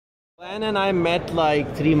Glenn and I met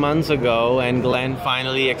like 3 months ago, and Glenn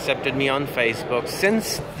finally accepted me on Facebook.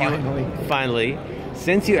 Since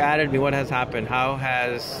you added me, what has happened?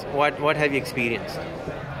 What have you experienced?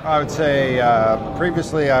 I would say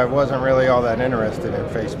previously I wasn't really all that interested in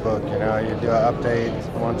Facebook. You know, you do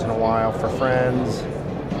updates once in a while for friends,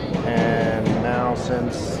 and now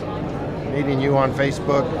since meeting you on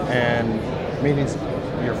Facebook and meeting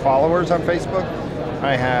your followers on Facebook,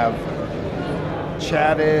 I have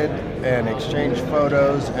chatted and exchanged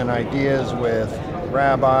photos and ideas with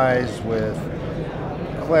rabbis, with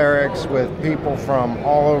clerics, with people from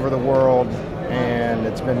all over the world, and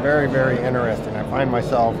it's been very, very interesting. I find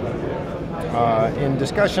myself in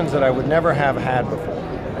discussions that I would never have had before.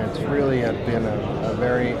 It's really been a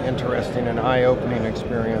very interesting and eye-opening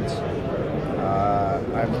experience.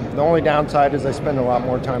 The only downside is I spend a lot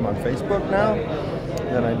more time on Facebook now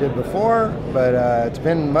than I did before, but it's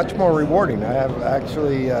been much more rewarding. I am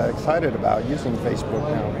actually excited about using Facebook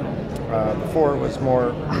now. Before it was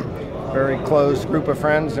more very close group of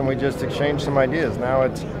friends and we just exchanged some ideas. Now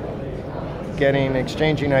it's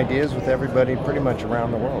exchanging ideas with everybody pretty much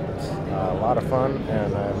around the world. It's a lot of fun,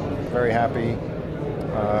 and I'm very happy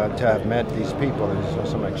to have met these people. There's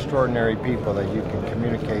some extraordinary people that you can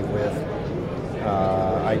communicate with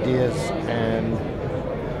ideas, and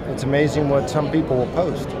it's amazing what some people will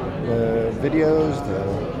post. The videos,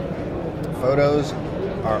 the photos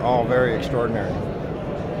are all very extraordinary.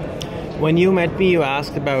 When you met me, you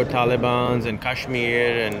asked about Taliban's and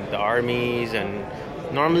Kashmir and the armies, and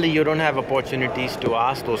normally you don't have opportunities to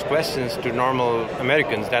ask those questions to normal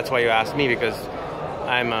Americans. That's why you asked me, because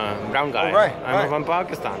I'm a brown guy. Oh, right, I'm from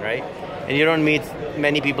Pakistan, right? And you don't meet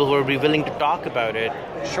many people who are willing to talk about it.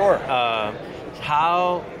 Sure.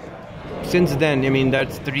 Since then, I mean,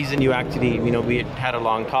 that's the reason you actually, we had a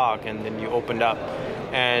long talk and then you opened up.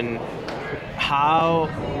 And how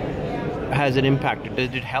has it impacted?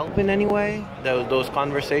 Did it help in any way? Those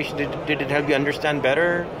conversations, did it help you understand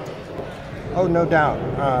better? Oh, no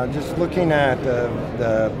doubt. Just looking at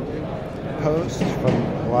the posts from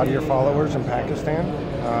a lot of your followers in Pakistan,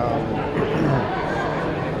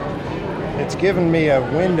 it's given me a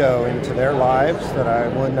window into their lives that I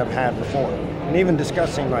wouldn't have had before. And even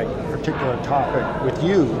discussing like a particular topic with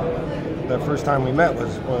you, the first time we met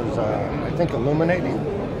was I think illuminating.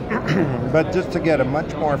 But just to get a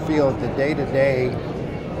much more feel of the day-to-day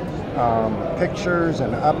pictures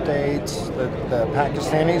and updates that the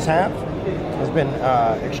Pakistanis have has been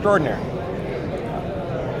extraordinary.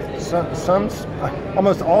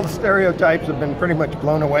 Almost all the stereotypes have been pretty much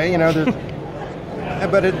blown away.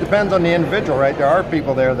 But it depends on the individual, right? There are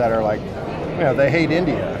people there that are like, they hate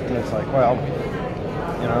India, and it's like, well,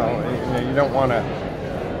 you don't want to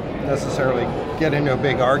necessarily get into a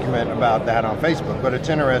big argument about that on Facebook, but it's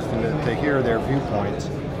interesting to hear their viewpoints.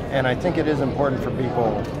 And I think it is important for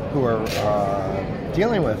people who are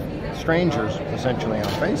dealing with strangers, essentially, on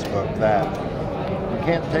Facebook, that you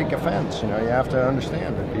can't take offense. You have to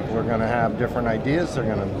understand that people are going to have different ideas. They're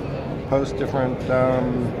going to post different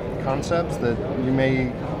concepts that you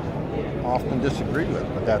may often disagree with,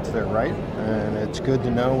 but that's their right, and it's good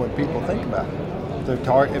to know what people think about it.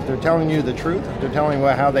 If they're telling you the truth, if they're telling you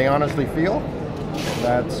how they honestly feel,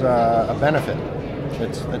 that's a benefit.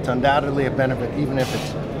 It's undoubtedly a benefit, even if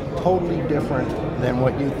it's totally different than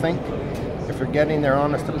what you think. If you're getting their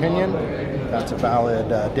honest opinion, that's a valid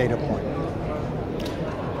data point.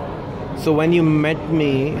 So when you met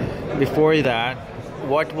me before that,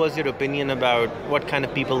 what was your opinion about what kind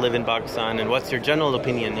of people live in Pakistan, and what's your general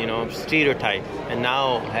opinion, stereotype? And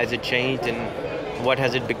now, has it changed, and what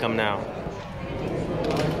has it become now?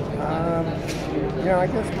 I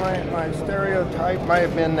guess my stereotype might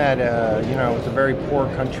have been that, it was a very poor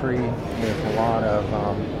country with a lot of,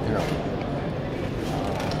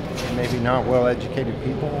 maybe not well-educated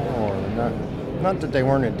people, or not that they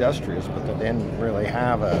weren't industrious, but that they didn't really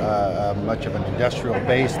have much of an industrial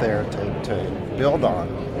base there to build on.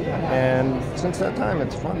 And since that time,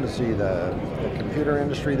 it's fun to see the computer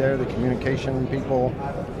industry there, the communication people.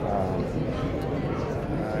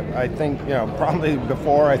 I think, probably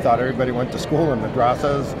before I thought everybody went to school in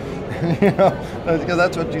madrasas, because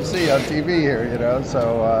that's what you see on TV here,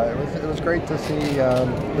 So it was great to see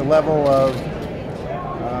the level of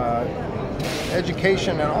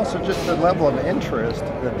education, and also just the level of interest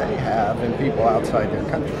that they have in people outside their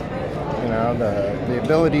country. The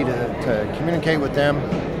ability to communicate with them,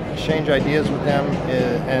 exchange ideas with them,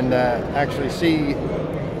 and actually see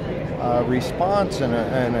response and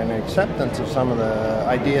an acceptance of some of the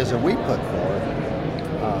ideas that we put forth,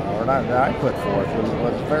 or that I put forth,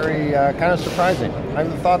 was very kind of surprising. I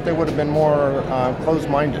thought they would have been more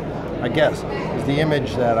closed-minded. I guess, is the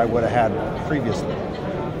image that I would have had previously.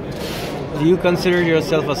 Do you consider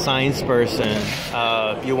yourself a science person?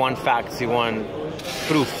 You want facts, you want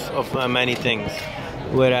proofs of many things,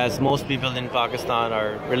 whereas most people in Pakistan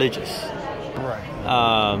are religious.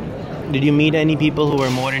 Right. Did you meet any people who were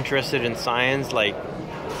more interested in science, they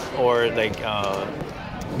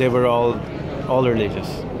were all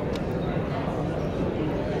religious?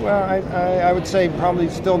 Well, I would say probably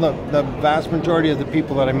still the vast majority of the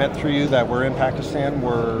people that I met through you that were in Pakistan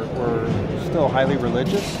were still highly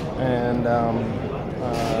religious, and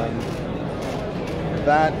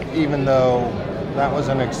that, even though that was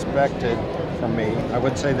unexpected from me, I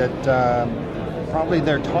would say that probably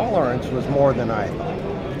their tolerance was more than I thought.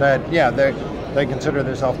 That, yeah, they consider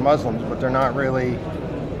themselves Muslims, but they're not really...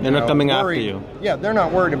 They're not coming worried. after you. Yeah, they're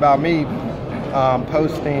not worried about me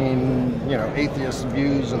posting, atheist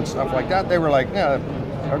views and stuff like that. They were like, yeah,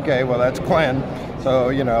 okay, well, that's Glen. So,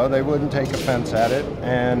 they wouldn't take offense at it.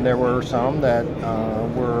 And there were some that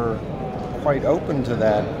were quite open to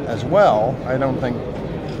that as well. I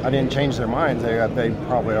didn't change their minds. They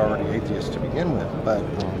probably already atheists to begin with. But,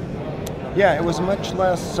 yeah, it was much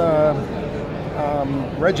less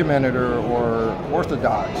regimented or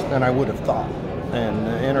orthodox than I would have thought. And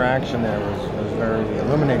the interaction there was very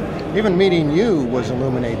illuminating. Even meeting you was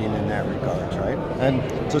illuminating in that regards, right? And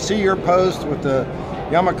to see your post with the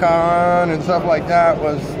Yamakan and stuff like that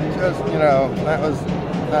was just, that was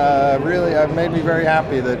really, it made me very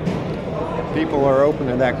happy that people are open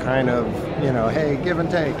to that kind of, hey, give and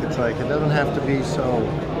take. It's like, it doesn't have to be so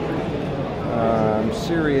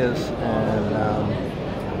serious and,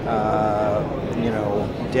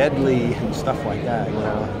 deadly and stuff like that,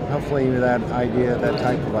 Hopefully that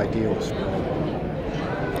type of idea will spread.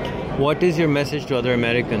 What is your message to other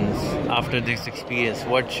Americans after this experience?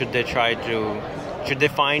 What should they should they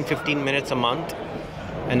find 15 minutes a month,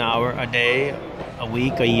 an hour a day, a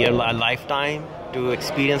week, a year, a lifetime to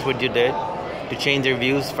experience what you did, to change their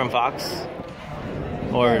views from Fox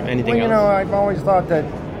or anything else? I've always thought that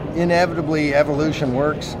inevitably evolution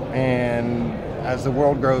works, and as the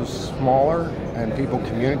world grows smaller and people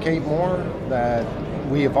communicate more, that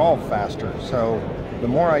we evolve faster. So the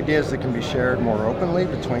more ideas that can be shared more openly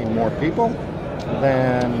between more people,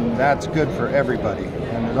 then that's good for everybody.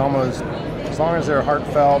 And it's almost, as long as they're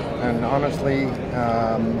heartfelt and honestly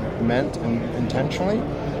meant and intentionally,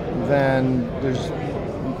 then there's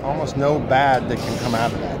almost no bad that can come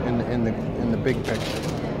out of that in the big picture.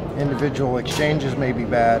 Individual exchanges may be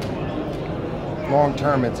bad. Long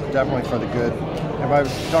term, it's definitely for the good. If I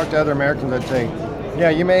talk to other Americans, I'd say, yeah,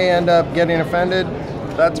 you may end up getting offended.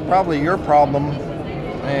 That's probably your problem,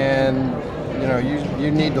 and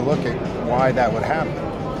you need to look at why that would happen.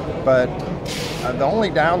 But the only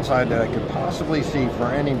downside that I could possibly see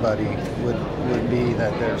for anybody would be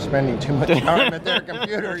that they're spending too much time at their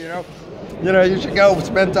computer. You should go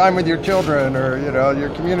spend time with your children or your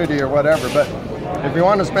community or whatever. But if you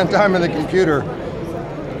want to spend time on the computer,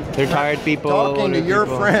 they're tired people. Talking to your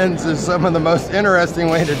friends is some of the most interesting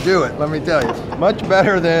way to do it. Let me tell you, much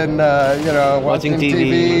better than watching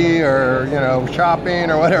TV or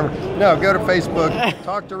shopping or whatever. No, go to Facebook,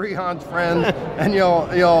 talk to Rehan's friends, and you'll.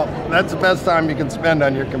 That's the best time you can spend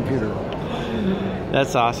on your computer.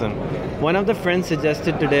 That's awesome. One of the friends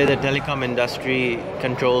suggested today that telecom industry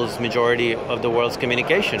controls majority of the world's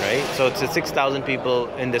communication, right? So it's 6,000 people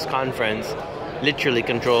in this conference. Literally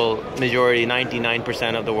control majority,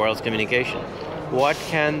 99% of the world's communication. What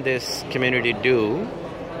can this community do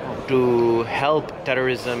to help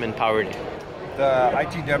terrorism and poverty? The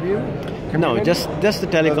ITW community? No, just the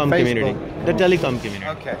telecom community. The telecom community.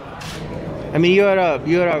 Okay. I mean, you're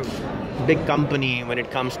a big company when it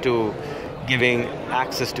comes to giving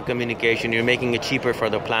access to communication. You're making it cheaper for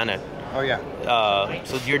the planet. Oh, yeah.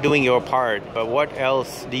 So you're doing your part, but what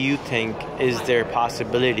else do you think is there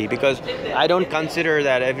possibility? Because I don't consider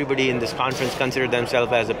that everybody in this conference consider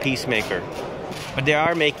themselves as a peacemaker, but they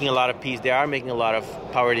are making a lot of peace. They are making a lot of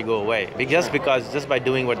poverty go away just by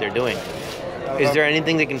doing what they're doing. Is there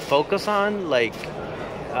anything they can focus on, like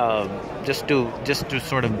just to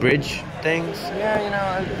sort of bridge things?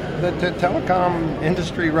 Yeah, the telecom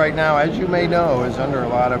industry right now, as you may know, is under a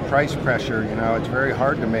lot of price pressure. It's very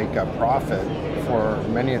hard to make a profit for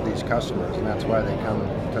many of these customers, and that's why they come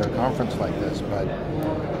to a conference like this. But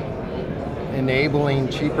enabling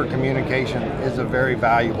cheaper communication is a very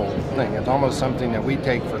valuable thing. It's almost something that we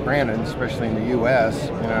take for granted, especially in the U.S.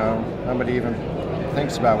 Nobody even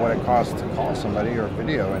thinks about what it costs to call somebody or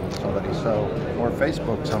video in somebody, or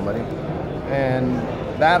Facebook somebody. And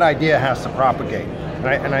that idea has to propagate.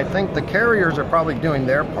 And I think the carriers are probably doing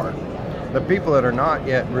their part. The people that are not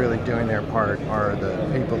yet really doing their part are the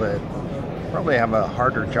people that probably have a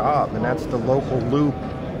harder job, and that's the local loop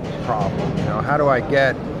problem. You know, how do I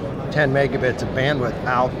get 10 megabits of bandwidth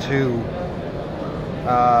out to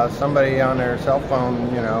somebody on their cell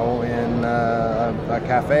phone, you know, in a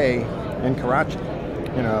cafe in Karachi?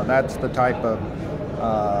 You know, that's the type of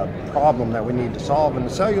problem that we need to solve, and the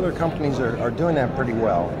cellular companies are doing that pretty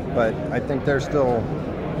well, but I think they're still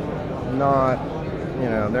not, you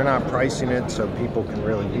know, they're not pricing it so people can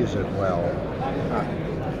really use it well.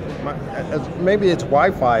 Maybe it's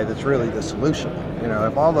Wi-Fi that's really the solution. You know,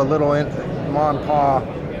 if all the little mom and pop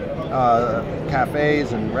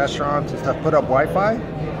cafes and restaurants and stuff put up Wi-Fi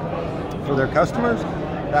for their customers,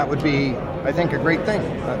 that would be, I think, a great thing.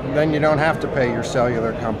 Then you don't have to pay your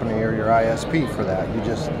cellular company or your ISP for that. You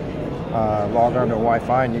just log on to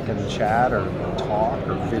Wi-Fi and you can chat or talk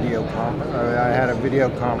or video conference. I had a video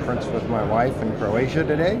conference with my wife in Croatia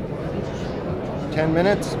today. 10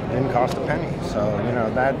 minutes, didn't cost a penny. So, you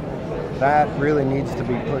know, that really needs to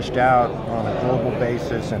be pushed out on a global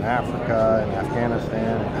basis in Africa and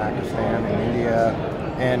Afghanistan and Pakistan and India.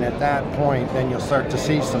 And at that point, then you'll start to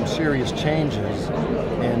see some serious changes.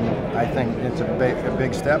 And I think it's a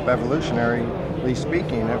big step, evolutionarily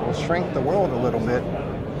speaking. It will shrink the world a little bit,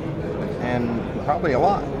 and probably a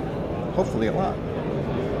lot. Hopefully a lot.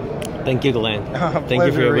 Thank you, Glenn. Thank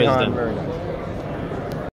you for your wisdom. Very nice.